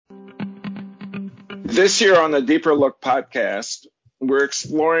This year on the Deeper Look podcast, we're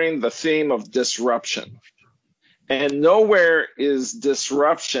exploring the theme of disruption. And nowhere is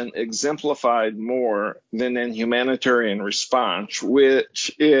disruption exemplified more than in humanitarian response,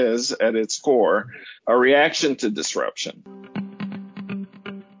 which is, at its core, a reaction to disruption.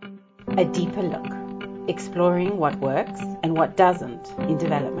 A deeper look, exploring what works and what doesn't in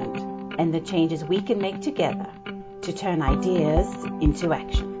development, and the changes we can make together to turn ideas into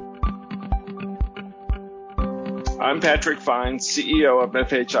action. I'm Patrick Fine, CEO of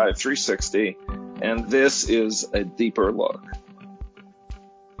FHI 360, and this is A Deeper Look.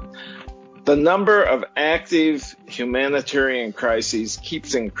 The number of active humanitarian crises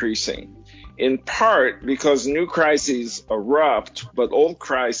keeps increasing, in part because new crises erupt, but old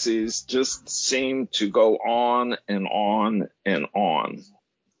crises just seem to go on and on and on.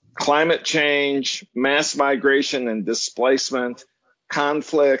 Climate change, mass migration and displacement,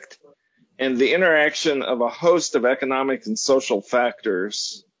 conflict, and the interaction of a host of economic and social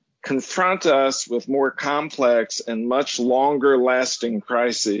factors confront us with more complex and much longer lasting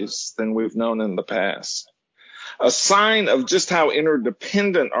crises than we've known in the past. A sign of just how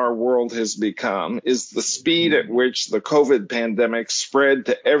interdependent our world has become is the speed at which the COVID pandemic spread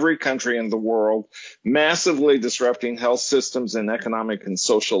to every country in the world, massively disrupting health systems and economic and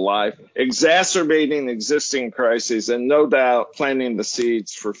social life, exacerbating existing crises, and no doubt planting the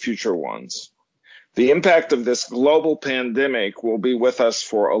seeds for future ones. The impact of this global pandemic will be with us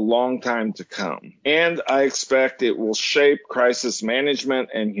for a long time to come, and I expect it will shape crisis management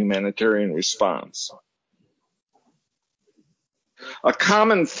and humanitarian response. A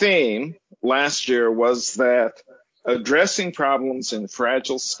common theme last year was that addressing problems in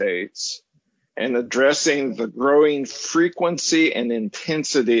fragile states and addressing the growing frequency and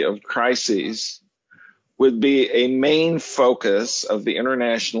intensity of crises would be a main focus of the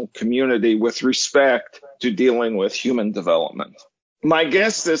international community with respect to dealing with human development. My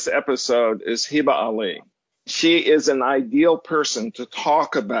guest this episode is Heba Aly. She is an ideal person to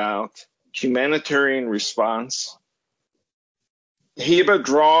talk about humanitarian response. Heba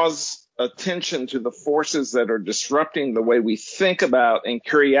draws attention to the forces that are disrupting the way we think about and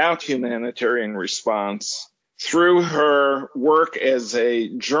carry out humanitarian response through her work as a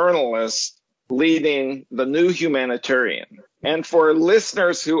journalist leading the New Humanitarian. And for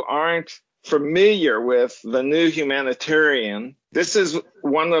listeners who aren't familiar with the New Humanitarian, this is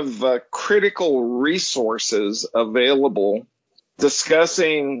one of the critical resources available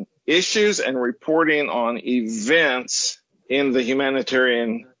discussing issues and reporting on events in the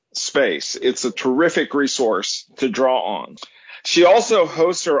humanitarian space. It's a terrific resource to draw on. She also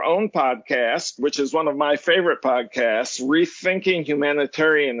hosts her own podcast, which is one of my favorite podcasts, Rethinking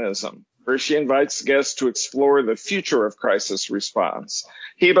Humanitarianism, where she invites guests to explore the future of crisis response.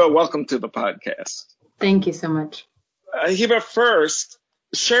 Heba, welcome to the podcast. Thank you so much. Heba, first,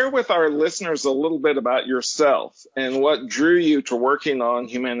 share with our listeners a little bit about yourself and what drew you to working on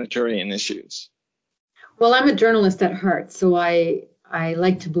humanitarian issues. Well, I'm a journalist at heart, so I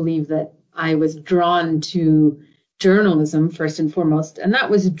like to believe that I was drawn to journalism first and foremost, and that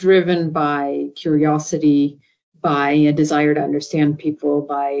was driven by curiosity, by a desire to understand people,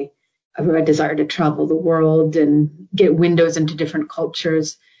 by a desire to travel the world and get windows into different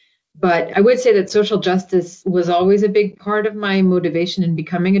cultures. But I would say that social justice was always a big part of my motivation in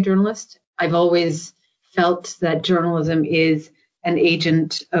becoming a journalist. I've always felt that journalism is an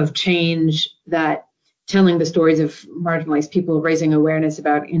agent of change, that telling the stories of marginalized people, raising awareness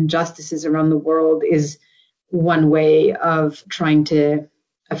about injustices around the world is one way of trying to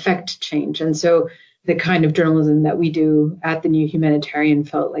affect change. And so the kind of journalism that we do at the New Humanitarian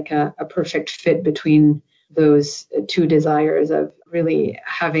felt like a perfect fit between those two desires of really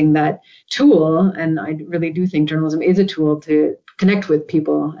having that tool. And I really do think journalism is a tool to connect with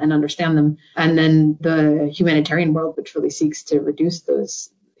people and understand them. And then the humanitarian world, which really seeks to reduce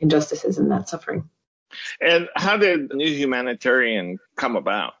those injustices and that suffering. And how did New Humanitarian come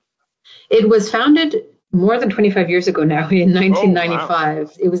about? It was founded more than 25 years ago now, in 1995. Oh, wow.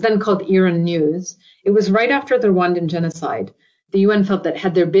 It was then called Iran News. It was right after the Rwandan genocide. The UN felt that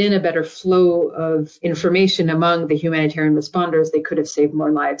had there been a better flow of information among the humanitarian responders, they could have saved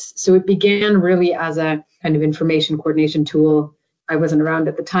more lives. So it began really as a kind of information coordination tool. I wasn't around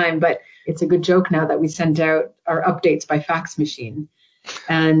at the time, but it's a good joke now that we sent out our updates by fax machine.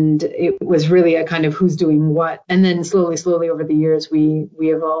 And it was really a kind of who's doing what. And then slowly over the years, we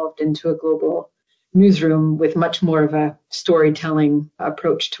evolved into a global newsroom with much more of a storytelling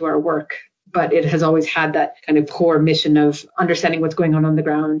approach to our work but it has always had that kind of core mission of understanding what's going on the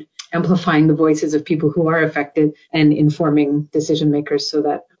ground, amplifying the voices of people who are affected, and informing decision makers so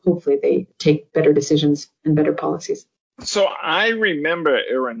that hopefully they take better decisions and better policies. So I remember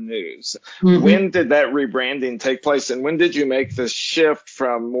Era News. Mm-hmm. When did that rebranding take place, and when did you make the shift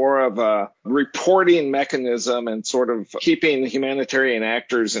from more of a reporting mechanism and sort of keeping humanitarian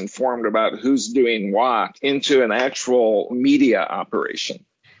actors informed about who's doing what into an actual media operation?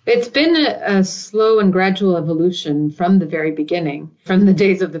 It's been a slow and gradual evolution from the very beginning. From the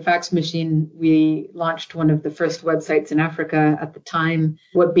days of the fax machine, we launched one of the first websites in Africa at the time.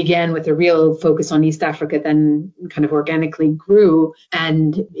 What began with a real focus on East Africa then kind of organically grew,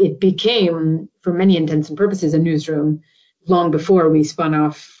 and it became, for many intents and purposes, a newsroom long before we spun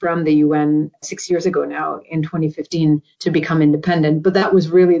off from the UN 6 years ago now in 2015 to become independent. But that was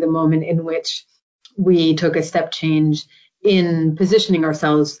really the moment in which we took a step change in positioning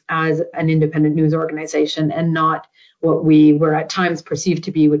ourselves as an independent news organization and not what we were at times perceived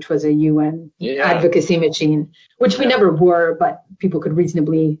to be, which was a UN advocacy machine, which we never were, but people could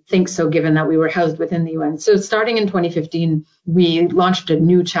reasonably think so given that we were housed within the UN. So starting in 2015, we launched a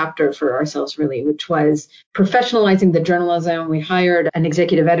new chapter for ourselves, really, which was professionalizing the journalism. We hired an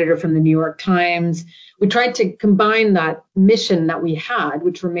executive editor from the New York Times. We tried to combine that mission that we had,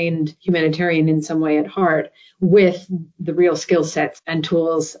 which remained humanitarian in some way at heart, with the real skill sets and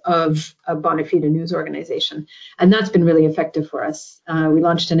tools of a bona fide news organization. And that's been really effective for us. We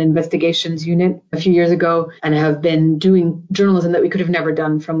launched an investigations unit a few years ago and have been doing journalism that we could have never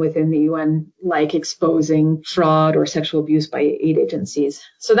done from within the UN, like exposing fraud or sexual abuse by aid agencies.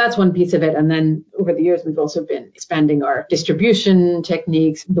 So that's one piece of it. And then over the years, we've also been expanding our distribution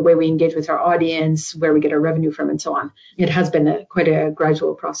techniques, the way we engage with our audience, where we get our revenue from, and so on. It has been quite a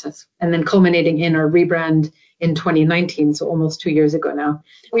gradual process. And then culminating in our rebrand in 2019, so almost 2 years ago now,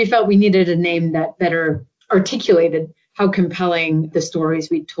 we felt we needed a name that better articulated how compelling the stories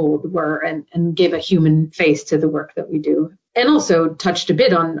we told were and gave a human face to the work that we do. And also touched a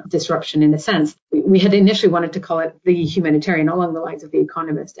bit on disruption in a sense. We had initially wanted to call it the Humanitarian along the lines of The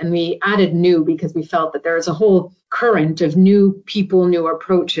Economist. And we added new because we felt that there is a whole current of new people, new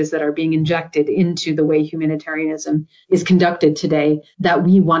approaches that are being injected into the way humanitarianism is conducted today that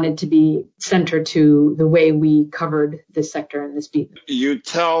we wanted to be centered to the way we covered this sector and this beat. You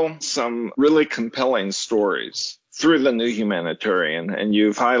tell some really compelling stories through the New Humanitarian, and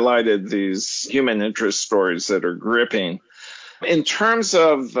you've highlighted these human interest stories that are gripping. In terms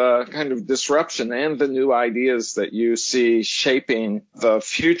of kind of disruption and the new ideas that you see shaping the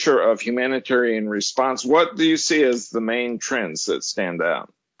future of humanitarian response, what do you see as the main trends that stand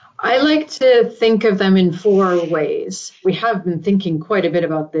out? I like to think of them in 4 ways. We have been thinking quite a bit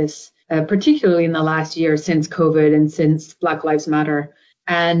about this, particularly in the last year since COVID and since Black Lives Matter.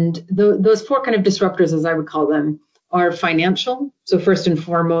 And those 4 kind of disruptors, as I would call them, are financial. So first and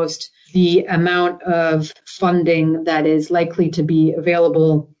foremost, the amount of funding that is likely to be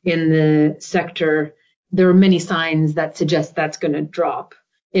available in the sector, there are many signs that suggest that's going to drop,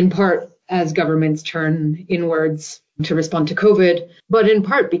 in part as governments turn inwards to respond to COVID, but in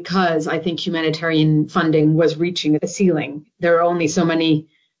part because I think humanitarian funding was reaching a ceiling. There are only so many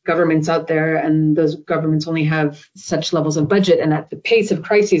governments out there, and those governments only have such levels of budget, and at the pace of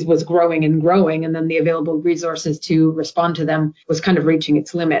crises was growing and growing, and then the available resources to respond to them was kind of reaching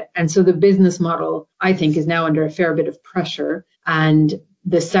its limit. And so the business model, I think, is now under a fair bit of pressure, and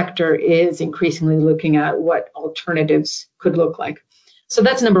the sector is increasingly looking at what alternatives could look like. So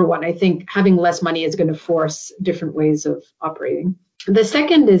that's number one. I think having less money is going to force different ways of operating. The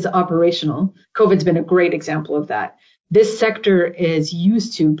second is operational. COVID's been a great example of that. This sector is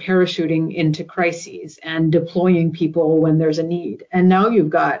used to parachuting into crises and deploying people when there's a need. And now you've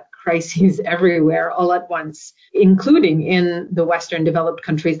got crises everywhere all at once, including in the Western developed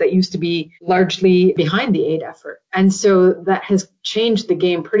countries that used to be largely behind the aid effort. And so that has changed the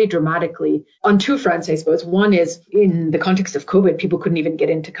game pretty dramatically on 2 fronts, I suppose. One is in the context of COVID, people couldn't even get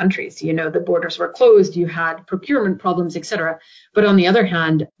into countries. You know, the borders were closed, you had procurement problems, etc. But on the other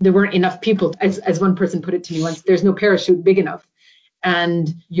hand, there weren't enough people. As one person put it to me once, there's no parachute big enough.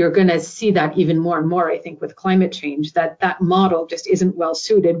 And you're going to see that even more and more, I think, with climate change, that model just isn't well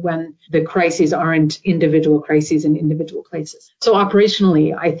suited when the crises aren't individual crises in individual places. So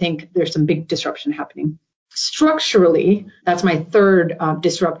operationally, I think there's some big disruption happening. Structurally, that's my third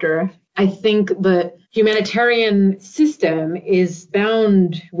disruptor. I think the humanitarian system is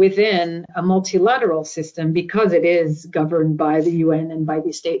bound within a multilateral system because it is governed by the UN and by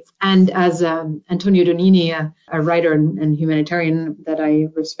the states. And as Antonio Donini, a writer and humanitarian that I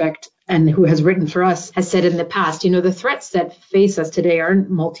respect and who has written for us, has said in the past, the threats that face us today aren't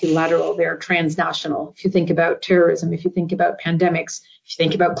multilateral, they're transnational. If you think about terrorism, if you think about pandemics, if you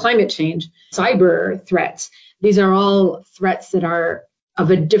think about climate change, cyber threats, these are all threats that are of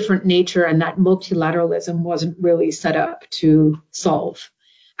a different nature and that multilateralism wasn't really set up to solve.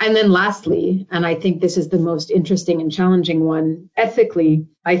 And then lastly, and I think this is the most interesting and challenging one, ethically,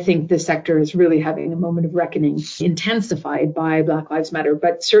 I think the sector is really having a moment of reckoning, intensified by Black Lives Matter,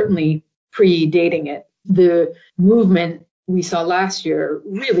 but certainly predating it. The movement we saw last year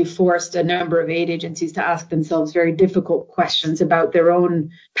really forced a number of aid agencies to ask themselves very difficult questions about their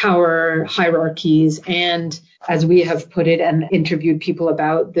own power hierarchies and, as we have put it and interviewed people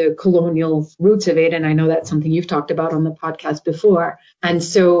about, the colonial roots of aid. And I know that's something you've talked about on the podcast before. And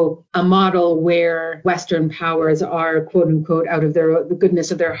so a model where Western powers are, quote unquote, out of the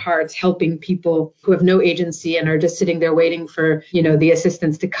goodness of their hearts, helping people who have no agency and are just sitting there waiting for, the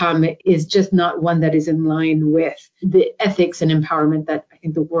assistance to come, is just not one that is in line with the ethics and empowerment that I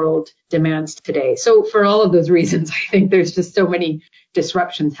think the world demands today. So for all of those reasons, I think there's just so many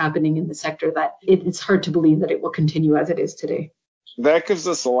disruptions happening in the sector that it's hard to believe that it will continue as it is today. That gives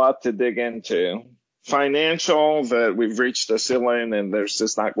us a lot to dig into. Financial, that we've reached a ceiling and there's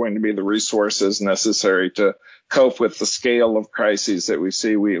just not going to be the resources necessary to cope with the scale of crises that we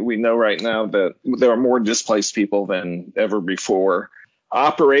see. We know right now that there are more displaced people than ever before.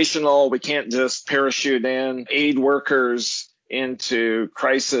 Operational, we can't just parachute in aid workers into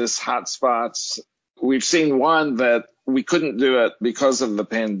crisis hotspots. We've seen one that we couldn't do it because of the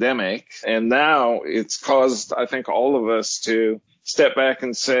pandemic, and now it's caused, I think, all of us to step back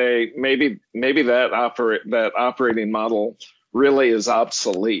and say maybe that operating model really is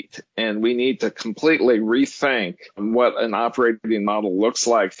obsolete, and we need to completely rethink what an operating model looks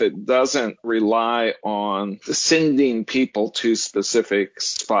like that doesn't rely on sending people to specific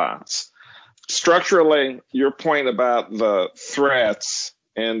spots. Structurally, your point about the threats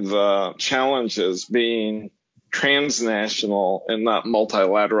and the challenges being transnational and not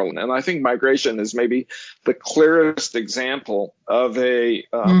multilateral. And I think migration is maybe the clearest example of a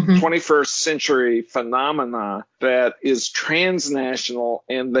 21st century phenomena that is transnational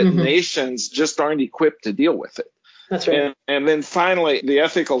and that nations just aren't equipped to deal with it. That's right. And then finally, the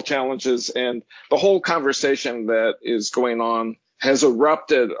ethical challenges and the whole conversation that is going on has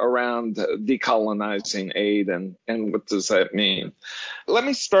erupted around decolonizing aid and what does that mean? Let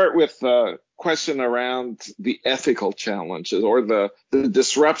me start with the question around the ethical challenges or the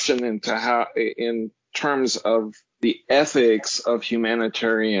disruption in terms of the ethics of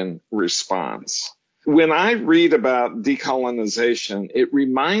humanitarian response. When I read about decolonization, it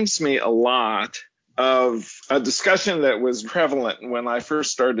reminds me a lot of a discussion that was prevalent when I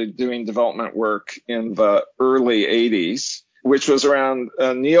first started doing development work in the early 80s, which was around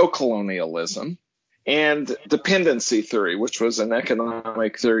neocolonialism and dependency theory, which was an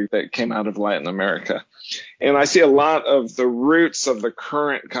economic theory that came out of Latin America. And I see a lot of the roots of the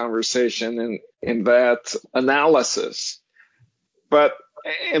current conversation in that analysis.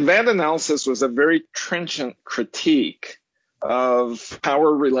 And that analysis was a very trenchant critique of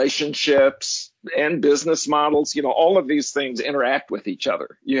power relationships and business models. All of these things interact with each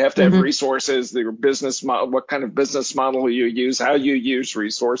other. You have to have resources, your business model, what kind of business model you use, how you use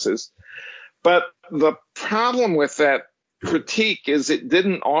resources. But the problem with that critique is it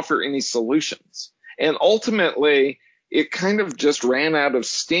didn't offer any solutions. And ultimately, it kind of just ran out of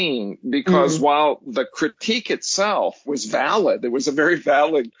steam because while the critique itself was valid, it was a very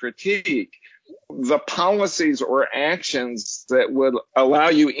valid critique, the policies or actions that would allow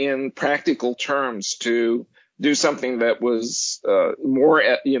you in practical terms to do something that was more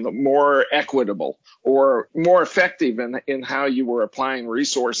equitable or more effective in how you were applying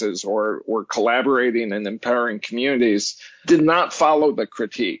resources or collaborating and empowering communities did not follow the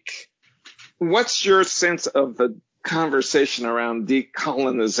critique. What's your sense of the conversation around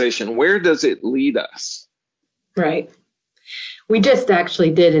decolonization? Where does it lead us? Right. We just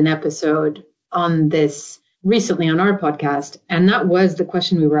actually did an episode on this recently on our podcast, and that was the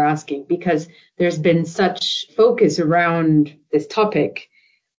question we were asking, because there's been such focus around this topic,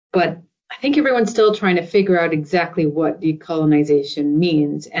 but I think everyone's still trying to figure out exactly what decolonization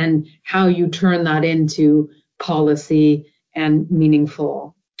means and how you turn that into policy and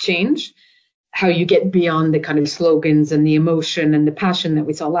meaningful change, how you get beyond the kind of slogans and the emotion and the passion that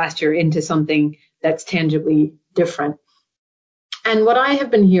we saw last year into something that's tangibly different. And what I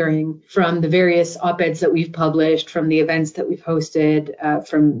have been hearing from the various op-eds that we've published, from the events that we've hosted,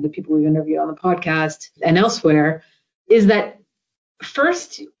 from the people we've interviewed on the podcast and elsewhere, is that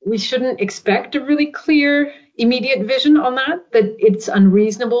first, we shouldn't expect a really clear, immediate vision on that it's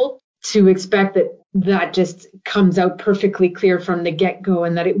unreasonable to expect that just comes out perfectly clear from the get-go,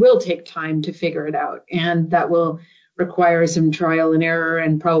 and that it will take time to figure it out. And that will require some trial and error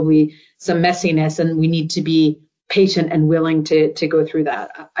and probably some messiness, and we need to be patient and willing to go through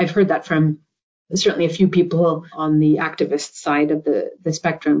that. I've heard that from certainly a few people on the activist side of the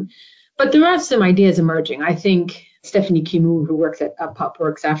spectrum. But there are some ideas emerging. I think Stephanie Kimu, who works at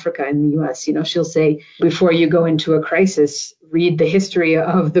PopWorks Africa in the US, she'll say, before you go into a crisis, read the history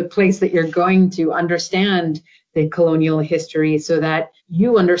of the place that you're going to, understand the colonial history so that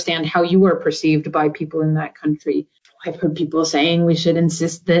you understand how you are perceived by people in that country. I've heard people saying we should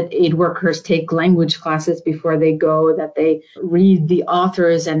insist that aid workers take language classes before they go, that they read the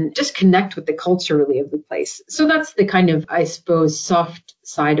authors and just connect with the culture really of the place. So that's the kind of, I suppose, soft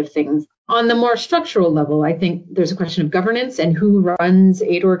side of things. On the more structural level, I think there's a question of governance and who runs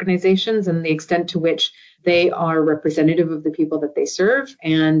aid organizations and the extent to which they are representative of the people that they serve.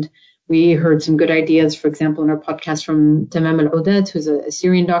 And we heard some good ideas, for example, in our podcast from Tamam Al-Oudat, who's a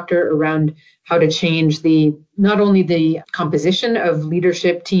Syrian doctor, around how to change not only the composition of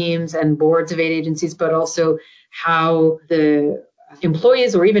leadership teams and boards of aid agencies, but also how the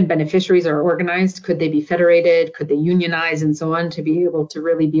employees or even beneficiaries are organized. Could they be federated? Could they unionize and so on to be able to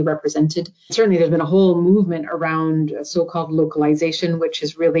really be represented? Certainly, there's been a whole movement around so-called localization, which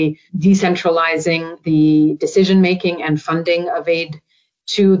is really decentralizing the decision-making and funding of aid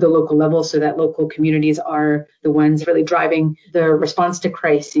to the local level so that local communities are the ones really driving the response to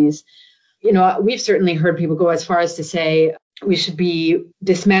crises. We've certainly heard people go as far as to say we should be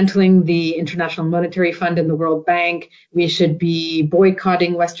dismantling the International Monetary Fund and the World Bank. We should be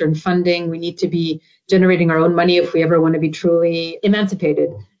boycotting Western funding. We need to be generating our own money if we ever want to be truly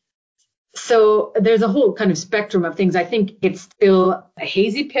emancipated. So there's a whole kind of spectrum of things. I think it's still a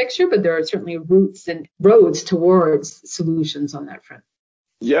hazy picture, but there are certainly routes and roads towards solutions on that front.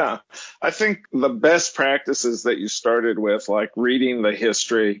 Yeah, I think the best practices that you started with, like reading the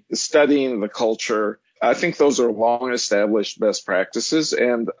history, studying the culture, I think those are long established best practices,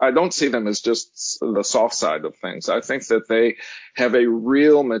 and I don't see them as just the soft side of things. I think that they have a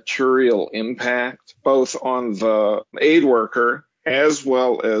real material impact both on the aid worker as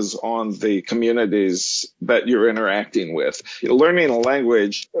well as on the communities that you're interacting with. Learning a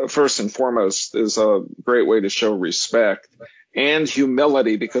language, first and foremost, is a great way to show respect and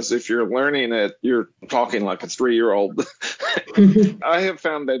humility, because if you're learning it, you're talking like a 3-year-old. I have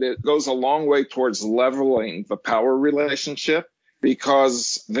found that it goes a long way towards leveling the power relationship,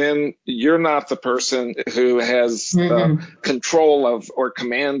 because then you're not the person who has control of or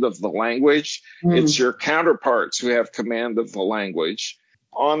command of the language. It's your counterparts who have command of the language.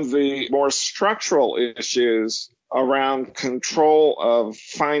 On the more structural issues around control of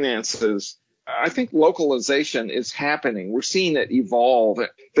finances, I think localization is happening. We're seeing it evolve.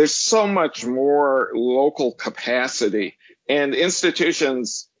 There's so much more local capacity, and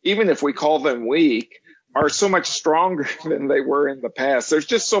institutions, even if we call them weak, are so much stronger than they were in the past. There's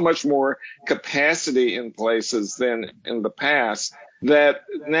just so much more capacity in places than in the past that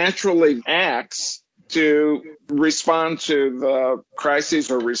naturally acts to respond to the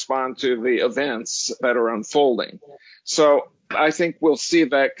crises or respond to the events that are unfolding. So I think we'll see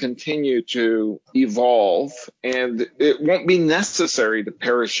that continue to evolve, and it won't be necessary to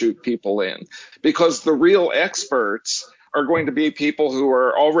parachute people in, because the real experts are going to be people who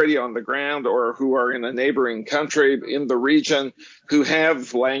are already on the ground or who are in a neighboring country in the region, who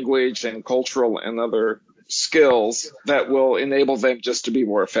have language and cultural and other skills that will enable them just to be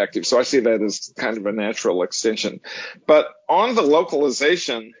more effective. So I see that as kind of a natural extension. But on the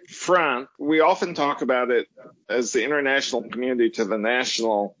localization front, we often talk about it as the international community to the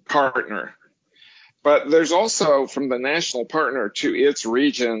national partner. But there's also from the national partner to its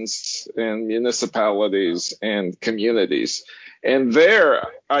regions and municipalities and communities. And there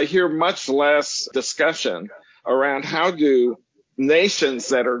I hear much less discussion around how do nations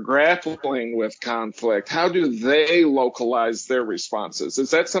that are grappling with conflict, how do they localize their responses?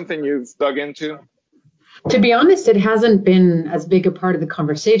 Is that something you've dug into? To be honest, it hasn't been as big a part of the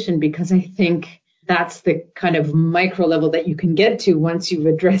conversation, because I think that's the kind of micro level that you can get to once you've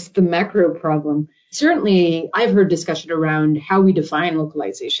addressed the macro problem. Certainly, I've heard discussion around how we define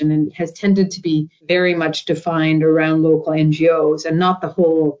localization, and it has tended to be very much defined around local NGOs and not the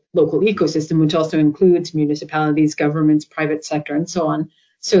whole local ecosystem, which also includes municipalities, governments, private sector, and so on.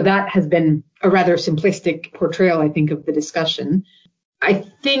 So that has been a rather simplistic portrayal, I think, of the discussion. I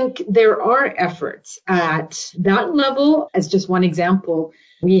think there are efforts at that level. As just one example,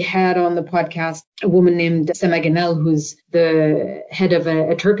 we had on the podcast a woman named Sema Genel, who's the head of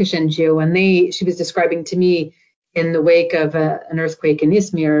a Turkish NGO, and she was describing to me in the wake of an earthquake in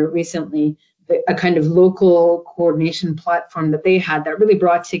Izmir recently, a kind of local coordination platform that they had that really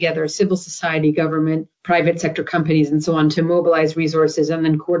brought together civil society, government, private sector companies, and so on to mobilize resources and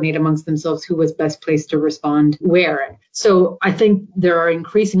then coordinate amongst themselves who was best placed to respond where. So I think there are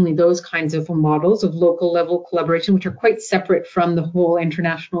increasingly those kinds of models of local level collaboration, which are quite separate from the whole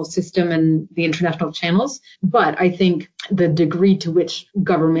international system and the international channels. But I think the degree to which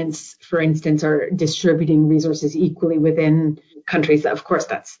governments, for instance, are distributing resources equally within countries, of course,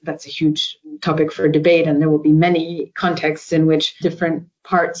 that's a huge topic for debate, and there will be many contexts in which different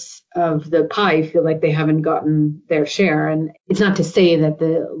parts of the pie feel like they haven't gotten their share. And it's not to say that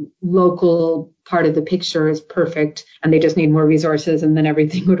the local part of the picture is perfect and they just need more resources and then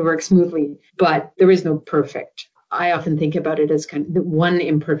everything would work smoothly. But there is no perfect. I often think about it as kind of one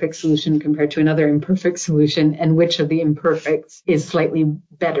imperfect solution compared to another imperfect solution, and which of the imperfects is slightly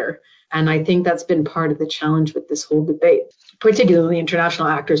better. And I think that's been part of the challenge with this whole debate. Particularly international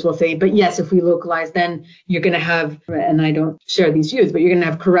actors will say, but yes, if we localize, then you're going to have, and I don't share these views, but you're going to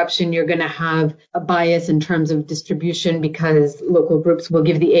have corruption, you're going to have a bias in terms of distribution because local groups will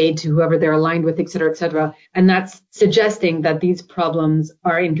give the aid to whoever they're aligned with, et cetera, et cetera. And that's suggesting that these problems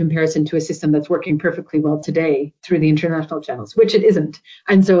are in comparison to a system that's working perfectly well today through the international channels, which it isn't.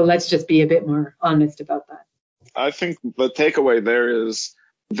 And so let's just be a bit more honest about that. I think the takeaway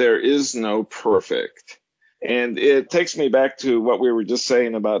there is no perfect. And it takes me back to what we were just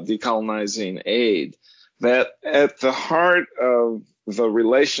saying about decolonizing aid, that at the heart of the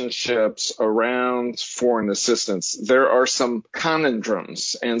relationships around foreign assistance, there are some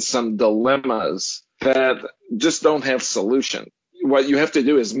conundrums and some dilemmas that just don't have solution. What you have to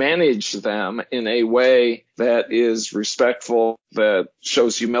do is manage them in a way that is respectful, that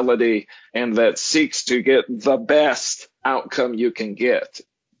shows humility, and that seeks to get the best outcome you can get,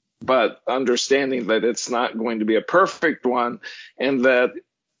 but understanding that it's not going to be a perfect one and that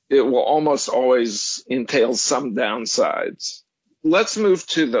it will almost always entail some downsides. Let's move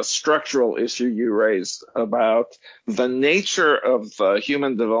to the structural issue you raised about the nature of the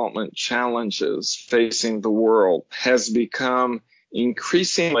human development challenges facing the world has become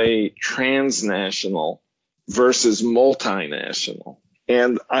increasingly transnational versus multinational.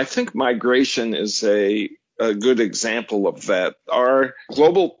 And I think migration is a good example of that. Our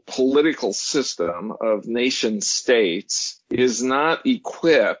global political system of nation states is not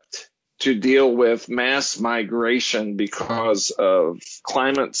equipped to deal with mass migration because of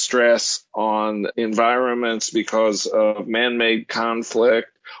climate stress on environments, because of man-made conflict,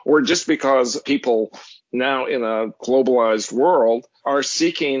 or just because people now in a globalized world are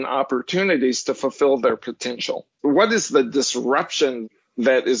seeking opportunities to fulfill their potential. What is the disruption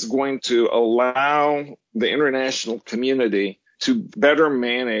that is going to allow the international community to better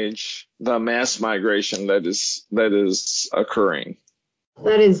manage the mass migration that is occurring?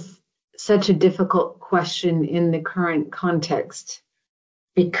 That is such a difficult question in the current context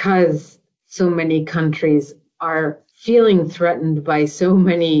because so many countries are feeling threatened by so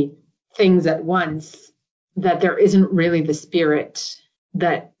many things at once that there isn't really the spirit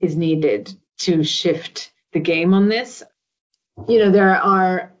that is needed to shift the game on this. You know, there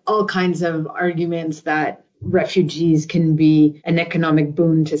are all kinds of arguments that refugees can be an economic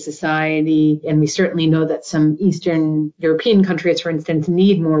boon to society. And we certainly know that some Eastern European countries, for instance,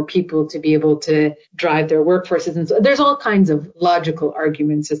 need more people to be able to drive their workforces. And so there's all kinds of logical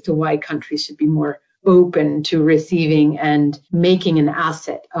arguments as to why countries should be more open to receiving and making an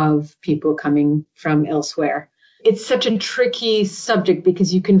asset of people coming from elsewhere. It's such a tricky subject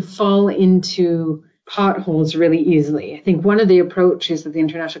because you can fall into potholes really easily. I think one of the approaches that the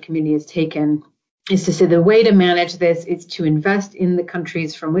international community has taken is to say the way to manage this is to invest in the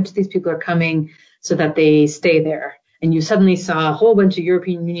countries from which these people are coming so that they stay there. And you suddenly saw a whole bunch of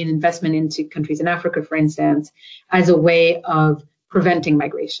European Union investment into countries in Africa, for instance, as a way of preventing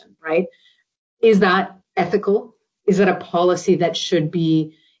migration, right? Is that ethical? Is that a policy that should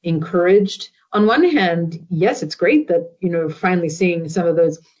be encouraged? On one hand, yes, it's great that, finally seeing some of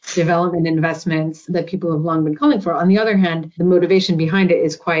those development investments that people have long been calling for. On the other hand, the motivation behind it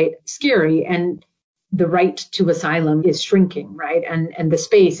is quite scary, and the right to asylum is shrinking, right? And the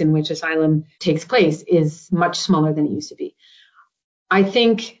space in which asylum takes place is much smaller than it used to be. I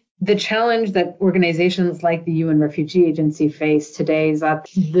think the challenge that organizations like the UN Refugee Agency face today is that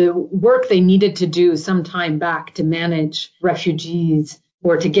the work they needed to do some time back to manage refugees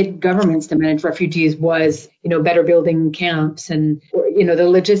or to get governments to manage refugees was, better building camps and, the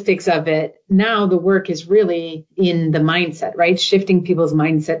logistics of it. Now the work is really in the mindset, right? Shifting people's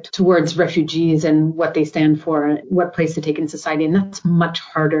mindset towards refugees and what they stand for, what place to take in society. And that's much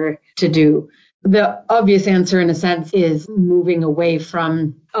harder to do. The obvious answer, in a sense, is moving away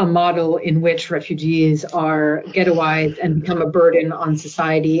from a model in which refugees are ghettoized and become a burden on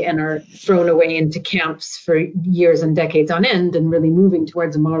society and are thrown away into camps for years and decades on end, and really moving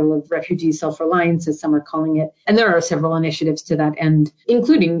towards a model of refugee self-reliance, as some are calling it. And there are several initiatives to that end,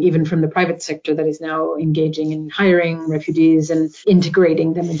 including even from the private sector that is now engaging in hiring refugees and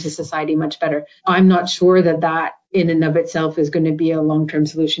integrating them into society much better. I'm not sure that in and of itself is going to be a long-term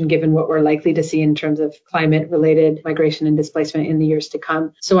solution, given what we're likely to see in terms of climate-related migration and displacement in the years to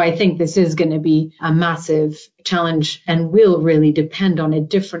come. So I think this is going to be a massive challenge and will really depend on a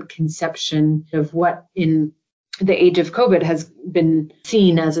different conception of what in the age of COVID has been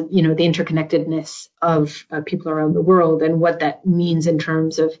seen as, the interconnectedness of people around the world and what that means in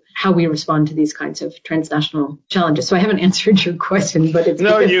terms of how we respond to these kinds of transnational challenges. So I haven't answered your question, but it's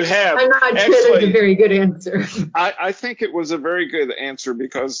no, you have. I'm not sure there's a very good answer. I think it was a very good answer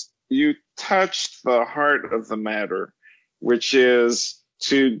because you touched the heart of the matter, which is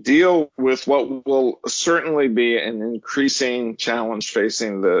to deal with what will certainly be an increasing challenge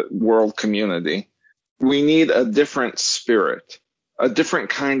facing the world community. We need a different spirit, a different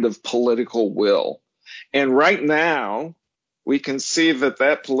kind of political will. And right now, we can see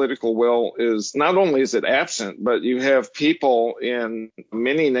that political will is not only is it absent, but you have people in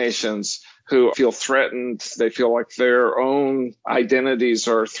many nations who feel threatened. They feel like their own identities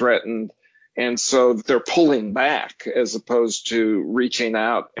are threatened. And so they're pulling back as opposed to reaching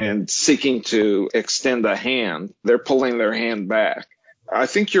out and seeking to extend a hand. They're pulling their hand back. I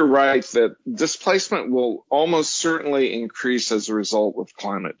think you're right that displacement will almost certainly increase as a result of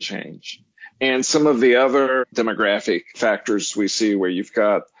climate change. And some of the other demographic factors we see where you've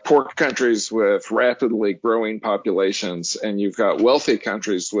got poor countries with rapidly growing populations and you've got wealthy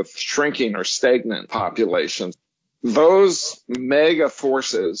countries with shrinking or stagnant populations. Those mega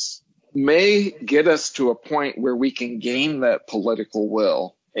forces may get us to a point where we can gain that political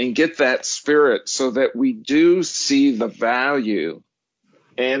will and get that spirit so that we do see the value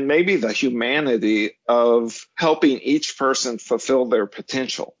and maybe the humanity of helping each person fulfill their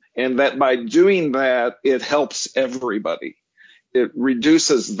potential. And that by doing that, it helps everybody. It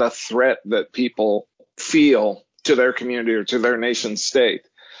reduces the threat that people feel to their community or to their nation state.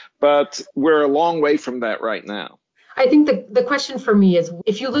 But we're a long way from that right now. I think the question for me is,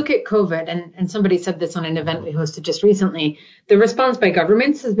 if you look at COVID, and somebody said this on an event we hosted just recently, the response by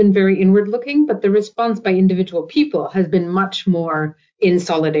governments has been very inward looking, but the response by individual people has been much more in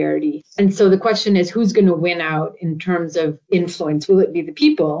solidarity. And so the question is, who's going to win out in terms of influence? Will it be the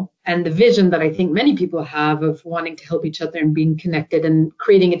people and the vision that I think many people have of wanting to help each other and being connected and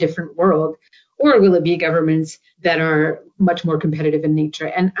creating a different world? Or will it be governments that are much more competitive in nature?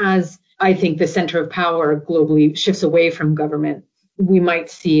 And as I think the center of power globally shifts away from government, we might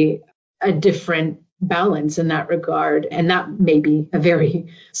see a different balance in that regard. And that may be a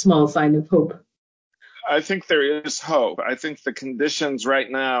very small sign of hope. I think there is hope. I think the conditions right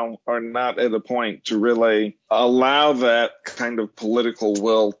now are not at a point to really allow that kind of political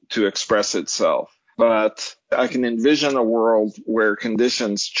will to express itself. But I can envision a world where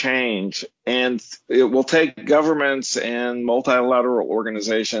conditions change, and it will take governments and multilateral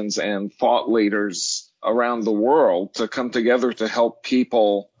organizations and thought leaders around the world to come together to help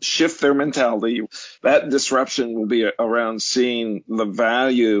people shift their mentality. That disruption will be around seeing the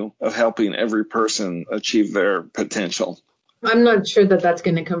value of helping every person achieve their potential. I'm not sure that that's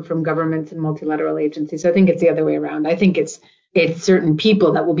going to come from governments and multilateral agencies. I think it's the other way around. I think it's certain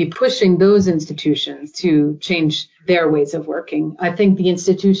people that will be pushing those institutions to change their ways of working. I think the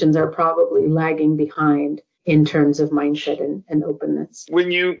institutions are probably lagging behind in terms of mindset and openness.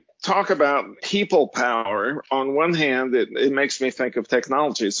 When you talk about people power, on one hand, it makes me think of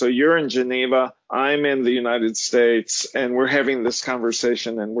technology. So you're in Geneva, I'm in the United States, and we're having this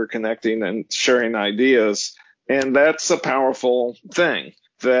conversation and we're connecting and sharing ideas. And that's a powerful thing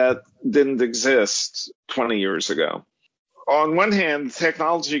that didn't exist 20 years ago. On one hand,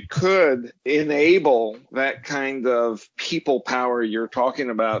 technology could enable that kind of people power you're talking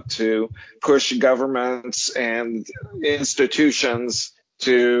about to push governments and institutions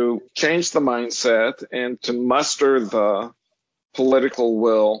to change the mindset and to muster the political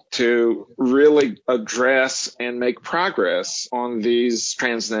will to really address and make progress on these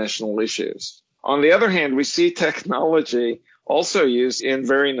transnational issues. On the other hand, we see technology also used in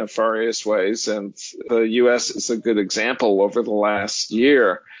very nefarious ways. And the U.S. is a good example over the last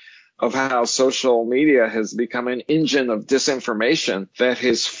year of how social media has become an engine of disinformation that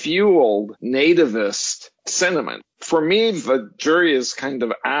has fueled nativist sentiment. For me, the jury is kind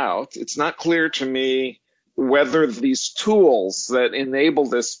of out. It's not clear to me whether these tools that enable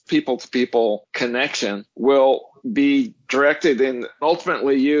this people-to-people connection will be directed and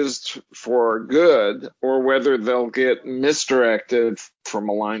ultimately used for good, or whether they'll get misdirected for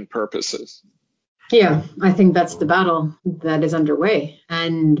malign purposes. Yeah, I think that's the battle that is underway.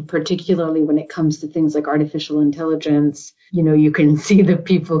 And particularly when it comes to things like artificial intelligence, you can see the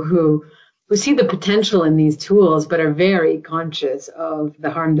people who see the potential in these tools, but are very conscious of the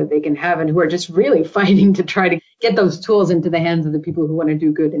harm that they can have, and who are just really fighting to try to get those tools into the hands of the people who want to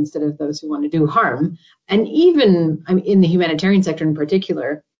do good instead of those who want to do harm. And even in the humanitarian sector in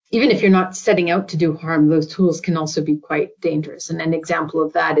particular, even if you're not setting out to do harm, those tools can also be quite dangerous. And an example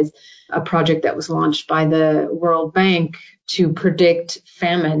of that is a project that was launched by the World Bank to predict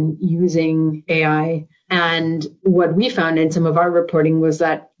famine using AI. And what we found in some of our reporting was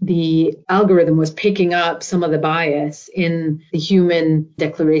that the algorithm was picking up some of the bias in the human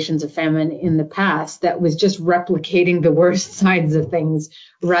declarations of famine in the past that was just replicating the worst sides of things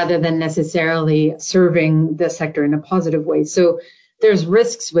rather than necessarily serving the sector in a positive way. So there's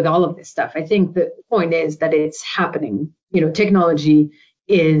risks with all of this stuff. I think the point is that it's happening. Technology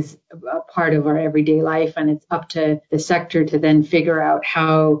is a part of our everyday life, and it's up to the sector to then figure out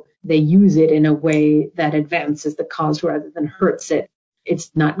how they use it in a way that advances the cause rather than hurts it.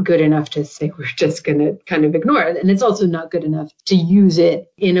 It's not good enough to say we're just going to kind of ignore it. And it's also not good enough to use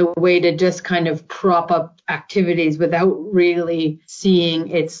it in a way to just kind of prop up activities without really seeing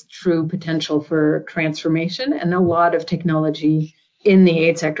its true potential for transformation. And a lot of technology in the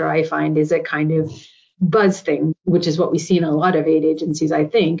aid sector, I find, is a kind of buzz thing, which is what we see in a lot of aid agencies, I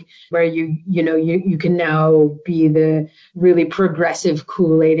think, where you can now be the really progressive,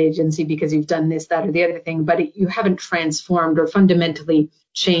 cool aid agency because you've done this, that, or the other thing, but you haven't transformed or fundamentally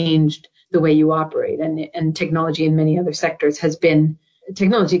changed the way you operate. And technology in many other sectors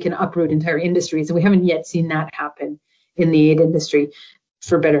technology can uproot entire industries, and we haven't yet seen that happen in the aid industry,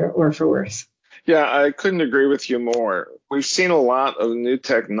 for better or for worse. Yeah, I couldn't agree with you more. We've seen a lot of new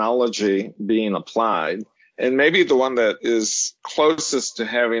technology being applied, and maybe the one that is closest to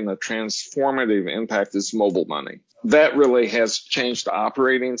having a transformative impact is mobile money. That really has changed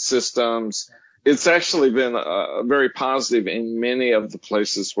operating systems. It's actually been very positive in many of the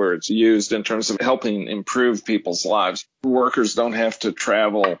places where it's used in terms of helping improve people's lives. Workers don't have to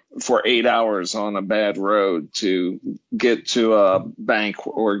travel for 8 hours on a bad road to get to a bank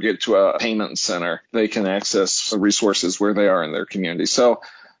or get to a payment center. They can access resources where they are in their community. So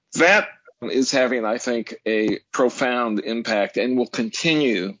that is having, I think, a profound impact and will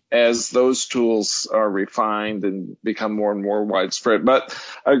continue as those tools are refined and become more and more widespread. But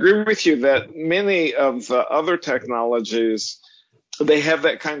I agree with you that many of the other technologies, they have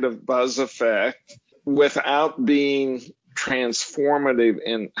that kind of buzz effect without being transformative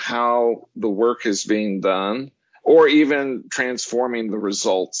in how the work is being done or even transforming the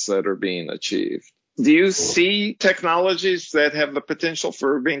results that are being achieved. Do you see technologies that have the potential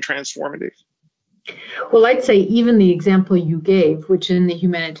for being transformative? Well, I'd say even the example you gave, which in the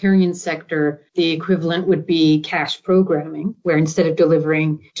humanitarian sector, the equivalent would be cash programming, where instead of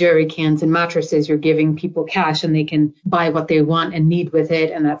delivering jerry cans and mattresses, you're giving people cash and they can buy what they want and need with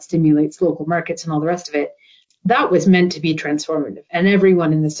it, and that stimulates local markets and all the rest of it. That was meant to be transformative. And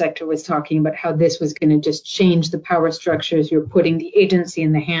everyone in the sector was talking about how this was going to just change the power structures. You're putting the agency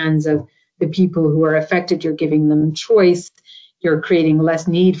in the hands of the people who are affected. You're giving them choice. You're creating less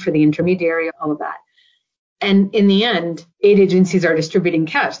need for the intermediary, all of that. And in the end, aid agencies are distributing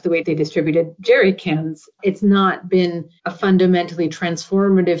cash the way they distributed jerry cans. It's not been a fundamentally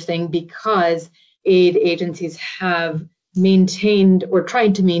transformative thing because aid agencies have maintained or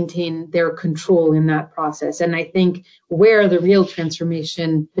tried to maintain their control in that process. And I think where the real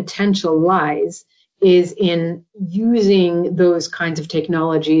transformation potential lies is in using those kinds of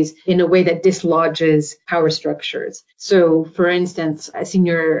technologies in a way that dislodges power structures. So, for instance, a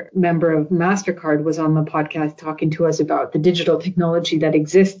senior member of MasterCard was on the podcast talking to us about the digital technology that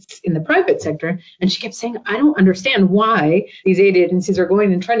exists in the private sector. And she kept saying, I don't understand why these aid agencies are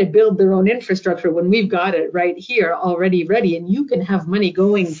going and trying to build their own infrastructure when we've got it right here already ready. And you can have money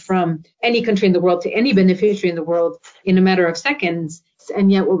going from any country in the world to any beneficiary in the world in a matter of seconds.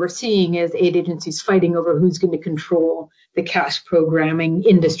 And yet what we're seeing is aid agencies fighting over who's going to control the cash programming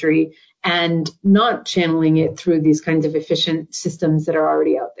industry and not channeling it through these kinds of efficient systems that are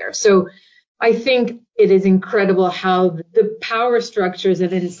already out there. So I think it is incredible how the power structures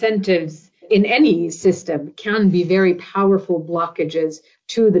and incentives in any system can be very powerful blockages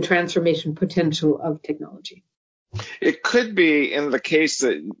to the transformation potential of technology. It could be in the case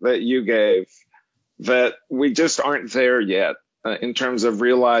that you gave that we just aren't there yet in terms of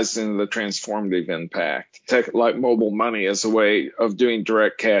realizing the transformative impact, like mobile money as a way of doing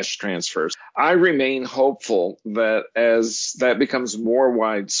direct cash transfers. I remain hopeful that as that becomes more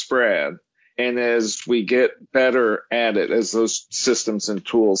widespread, and as we get better at it, as those systems and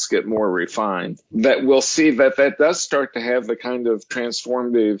tools get more refined, that we'll see that that does start to have the kind of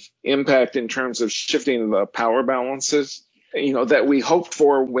transformative impact in terms of shifting the power balances, that we hoped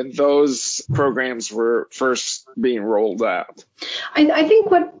for when those programs were first being rolled out. I think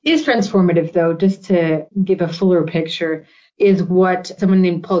what is transformative, though, just to give a fuller picture, is what someone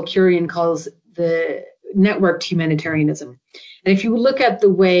named Paul Curian calls the networked humanitarianism. And if you look at the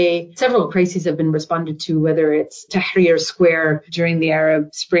way several crises have been responded to, whether it's Tahrir Square during the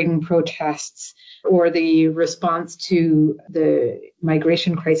Arab Spring protests, or the response to the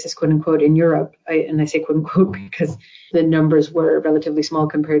migration crisis, quote unquote, in Europe, and I say quote unquote because the numbers were relatively small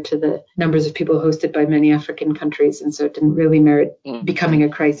compared to the numbers of people hosted by many African countries, and so it didn't really merit becoming a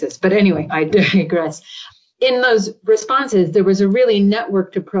crisis. But anyway, I digress. In those responses, there was a really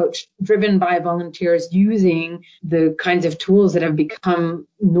networked approach driven by volunteers using the kinds of tools that have become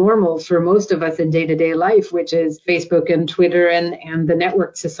normal for most of us in day-to-day life, which is Facebook and Twitter and the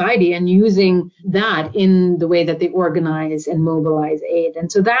networked society, and using that in the way that they organize and mobilize aid.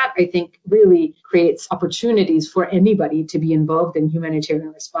 And so that, I think, really creates opportunities for anybody to be involved in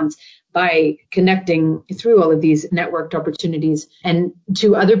humanitarian response by connecting through all of these networked opportunities and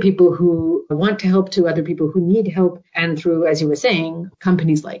to other people who want to help, to other people who need help. And through, as you were saying,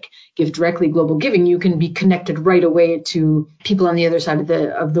 companies like Give Directly, Global Giving, you can be connected right away to people on the other side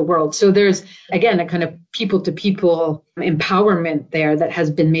of the world. So there's, again, a kind of people-to-people empowerment there that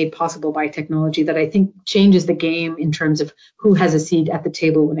has been made possible by technology that I think changes the game in terms of who has a seat at the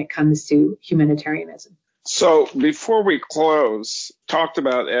table when it comes to humanitarianism. So before we close, talked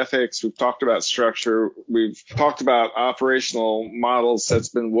about ethics, we've talked about structure, we've talked about operational models that's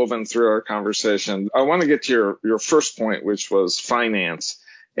been woven through our conversation. I want to get to your first point, which was finance,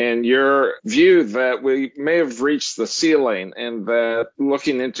 and your view that we may have reached the ceiling and that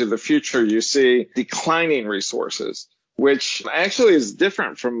looking into the future, you see declining resources, which actually is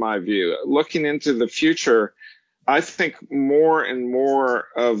different from my view. Looking into the future, I think more and more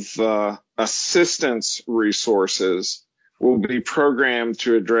of the assistance resources will be programmed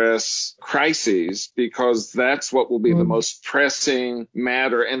to address crises because that's what will be the most pressing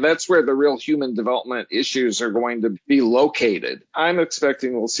matter. And that's where the real human development issues are going to be located. I'm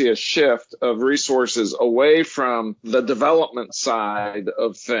expecting we'll see a shift of resources away from the development side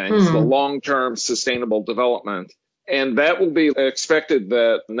of things, the long-term sustainable development. And that will be expected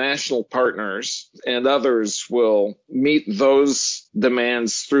that national partners and others will meet those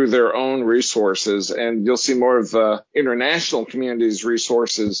demands through their own resources. And you'll see more of the international community's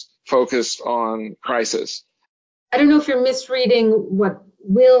resources focused on crisis. I don't know if you're misreading what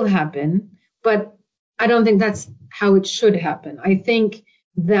will happen, but I don't think that's how it should happen. I think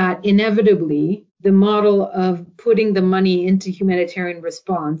that inevitably the model of putting the money into humanitarian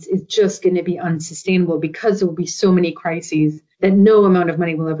response is just going to be unsustainable because there will be so many crises that no amount of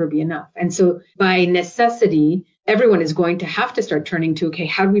money will ever be enough. And so by necessity, everyone is going to have to start turning to, okay,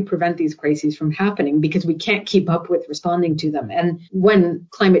 how do we prevent these crises from happening? Because we can't keep up with responding to them. And when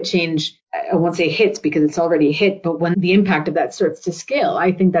climate change, I won't say hits because it's already hit, but when the impact of that starts to scale,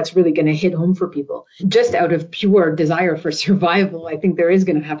 I think that's really going to hit home for people. Just out of pure desire for survival, I think there is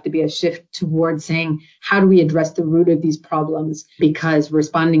going to have to be a shift towards saying, how do we address the root of these problems? Because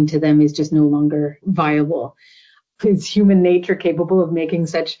responding to them is just no longer viable. Is human nature capable of making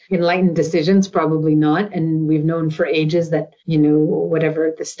such enlightened decisions? Probably not. And we've known for ages that,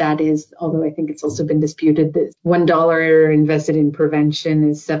 whatever the stat is, although I think it's also been disputed, that $1 invested in prevention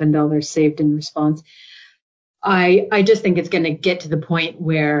is $7 saved in response. I just think it's going to get to the point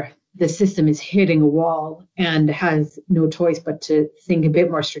where the system is hitting a wall and has no choice but to think a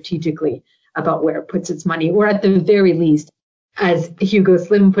bit more strategically about where it puts its money, or at the very least, as Hugo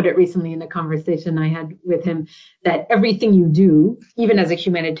Slim put it recently in a conversation I had with him, that everything you do, even as a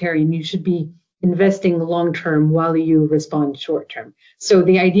humanitarian, you should be investing long-term while you respond short-term. So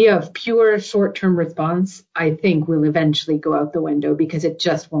the idea of pure short-term response, I think, will eventually go out the window because it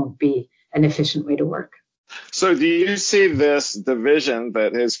just won't be an efficient way to work. So do you see this division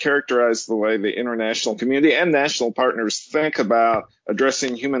that has characterized the way the international community and national partners think about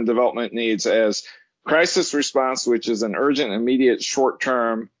addressing human development needs as Crisis response, which is an urgent, immediate,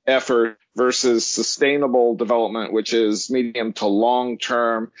 short-term effort, versus sustainable development, which is medium to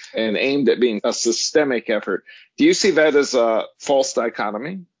long-term and aimed at being a systemic effort. Do you see that as a false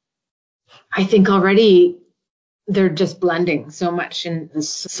dichotomy? I think already they're just blending so much in this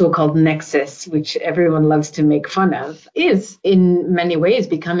so-called nexus, which everyone loves to make fun of, is in many ways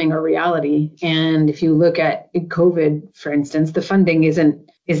becoming a reality. And if you look at COVID, for instance, the funding isn't,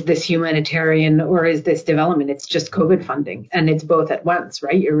 is this humanitarian or is this development? It's just COVID funding. And it's both at once,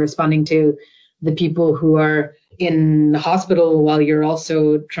 right? You're responding to the people who are in the hospital while you're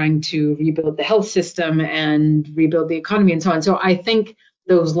also trying to rebuild the health system and rebuild the economy and so on. So I think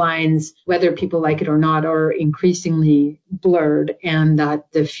those lines, whether people like it or not, are increasingly blurred, and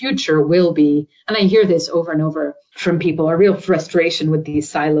that the future will be, and I hear this over and over from people, a real frustration with these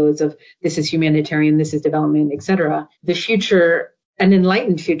silos of this is humanitarian, this is development, etc. The future, an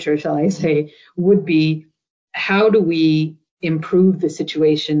enlightened future, shall I say, would be how do we improve the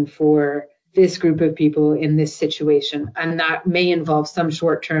situation for this group of people in this situation? And that may involve some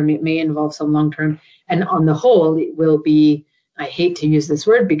short term, it may involve some long term, and on the whole, it will be, I hate to use this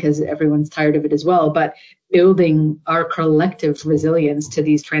word because everyone's tired of it as well, but building our collective resilience to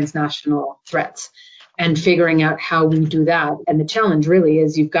these transnational threats and figuring out how we do that. And the challenge really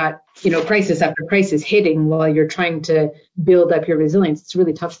is you've got, crisis after crisis hitting while you're trying to build up your resilience. It's a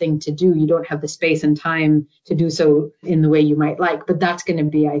really tough thing to do. You don't have the space and time to do so in the way you might like. But that's going to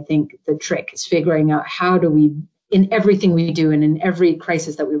be, I think, the trick, is figuring out how do we, in everything we do and in every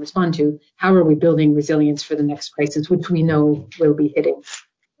crisis that we respond to, how are we building resilience for the next crisis, which we know will be hitting?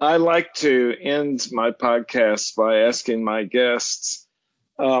 I like to end my podcast by asking my guests,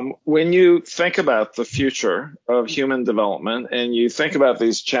 when you think about the future of human development and you think about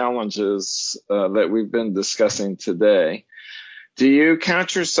these challenges that we've been discussing today, do you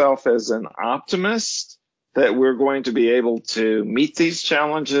count yourself as an optimist that we're going to be able to meet these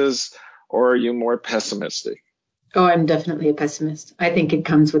challenges, or are you more pessimistic? Oh, I'm definitely a pessimist. I think it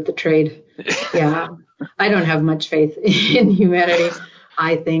comes with the trade. Yeah, I don't have much faith in humanity.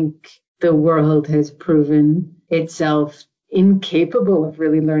 I think the world has proven itself incapable of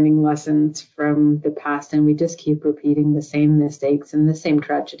really learning lessons from the past, and we just keep repeating the same mistakes and the same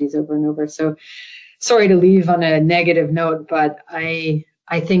tragedies over and over. So sorry to leave on a negative note, but I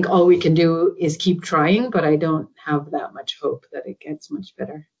think all we can do is keep trying, but I don't have that much hope that it gets much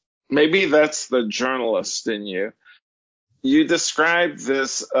better. Maybe that's the journalist in you. You described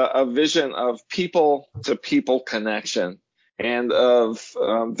this, a vision of people-to-people connection and of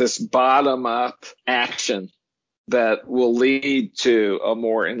this bottom-up action that will lead to a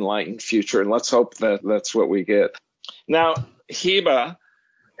more enlightened future. And let's hope that that's what we get. Now, Heba,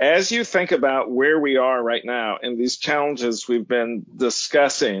 as you think about where we are right now and these challenges we've been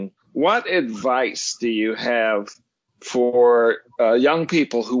discussing, what advice do you have for young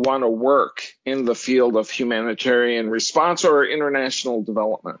people who want to work in the field of humanitarian response or international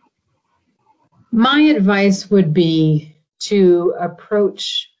development? My advice would be to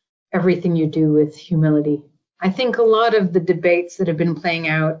approach everything you do with humility. I think a lot of the debates that have been playing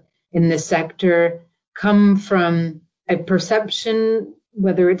out in this sector come from a perception,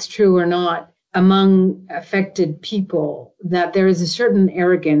 whether it's true or not, among affected people, that there is a certain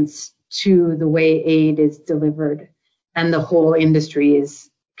arrogance to the way aid is delivered and the whole industry is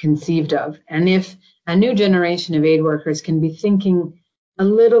conceived of. And if a new generation of aid workers can be thinking a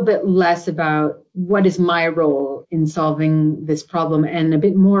little bit less about what is my role in solving this problem and a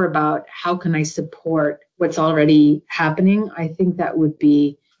bit more about how can I support what's already happening, I think that would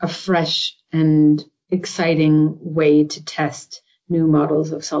be a fresh and exciting way to test new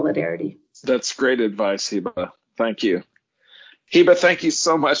models of solidarity. That's great advice, Heba. Thank you. Heba, thank you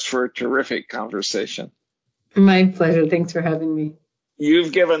so much for a terrific conversation. My pleasure. Thanks for having me.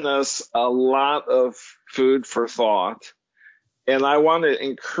 You've given us a lot of food for thought, and I want to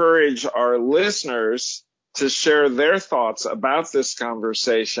encourage our listeners to share their thoughts about this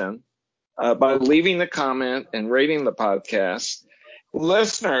conversation by leaving a comment and rating the podcast.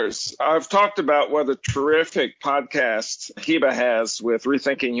 Listeners, I've talked about what a terrific podcast Heba has with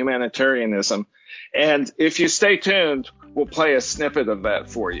Rethinking Humanitarianism, and if you stay tuned, we'll play a snippet of that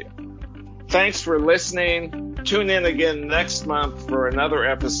for you. Thanks for listening. Tune in again next month for another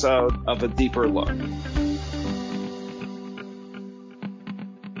episode of A Deeper Look.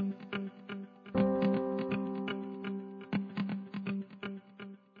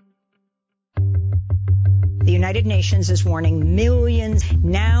 The United Nations is warning millions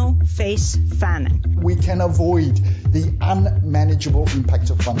now face famine. We can avoid the unmanageable impact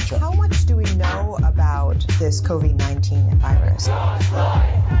of climate change. How much do we know about this COVID-19 virus?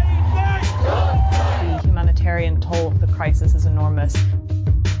 The humanitarian toll of the crisis is enormous.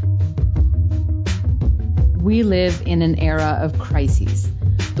 We live in an era of crises.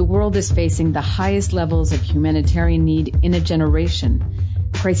 The world is facing the highest levels of humanitarian need in a generation.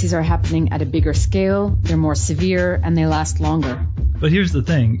 Crises are happening at a bigger scale, they're more severe, and they last longer. But here's the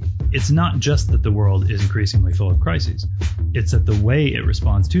thing. It's not just that the world is increasingly full of crises. It's that the way it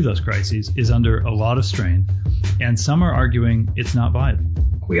responds to those crises is under a lot of strain, and some are arguing it's not viable.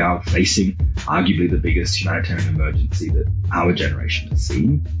 We are facing arguably the biggest humanitarian emergency that our generation has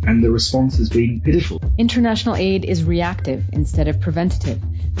seen, and the response has been pitiful. International aid is reactive instead of preventative.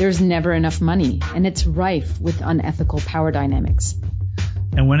 There's never enough money, and it's rife with unethical power dynamics.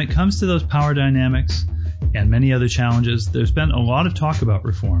 And when it comes to those power dynamics and many other challenges, there's been a lot of talk about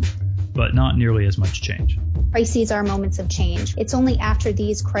reform, but not nearly as much change. Crises are moments of change. It's only after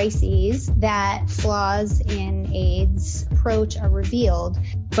these crises that flaws in aid's approach are revealed.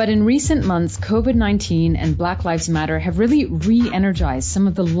 But in recent months, COVID-19 and Black Lives Matter have really re-energized some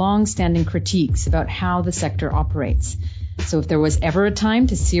of the long-standing critiques about how the sector operates. So if there was ever a time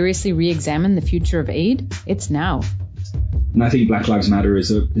to seriously re-examine the future of aid, it's now. And I think Black Lives Matter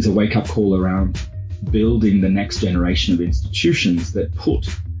is a wake-up call around building the next generation of institutions that put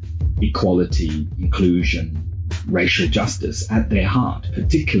equality, inclusion, racial justice at their heart,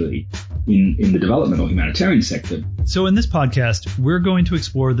 particularly in the development or humanitarian sector. So in this podcast, we're going to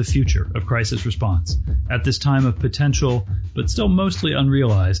explore the future of crisis response at this time of potential, but still mostly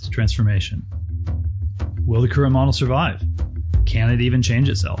unrealized transformation. Will the current model survive? Can it even change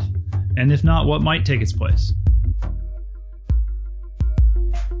itself? And if not, what might take its place?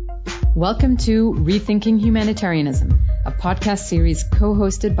 Welcome to Rethinking Humanitarianism, a podcast series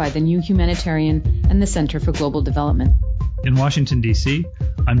co-hosted by the New Humanitarian and the Center for Global Development. In Washington, D.C.,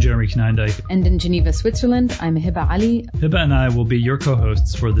 I'm Jeremy Knindike. And in Geneva, Switzerland, I'm Heba Aly. Heba and I will be your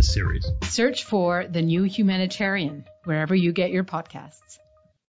co-hosts for this series. Search for The New Humanitarian wherever you get your podcasts.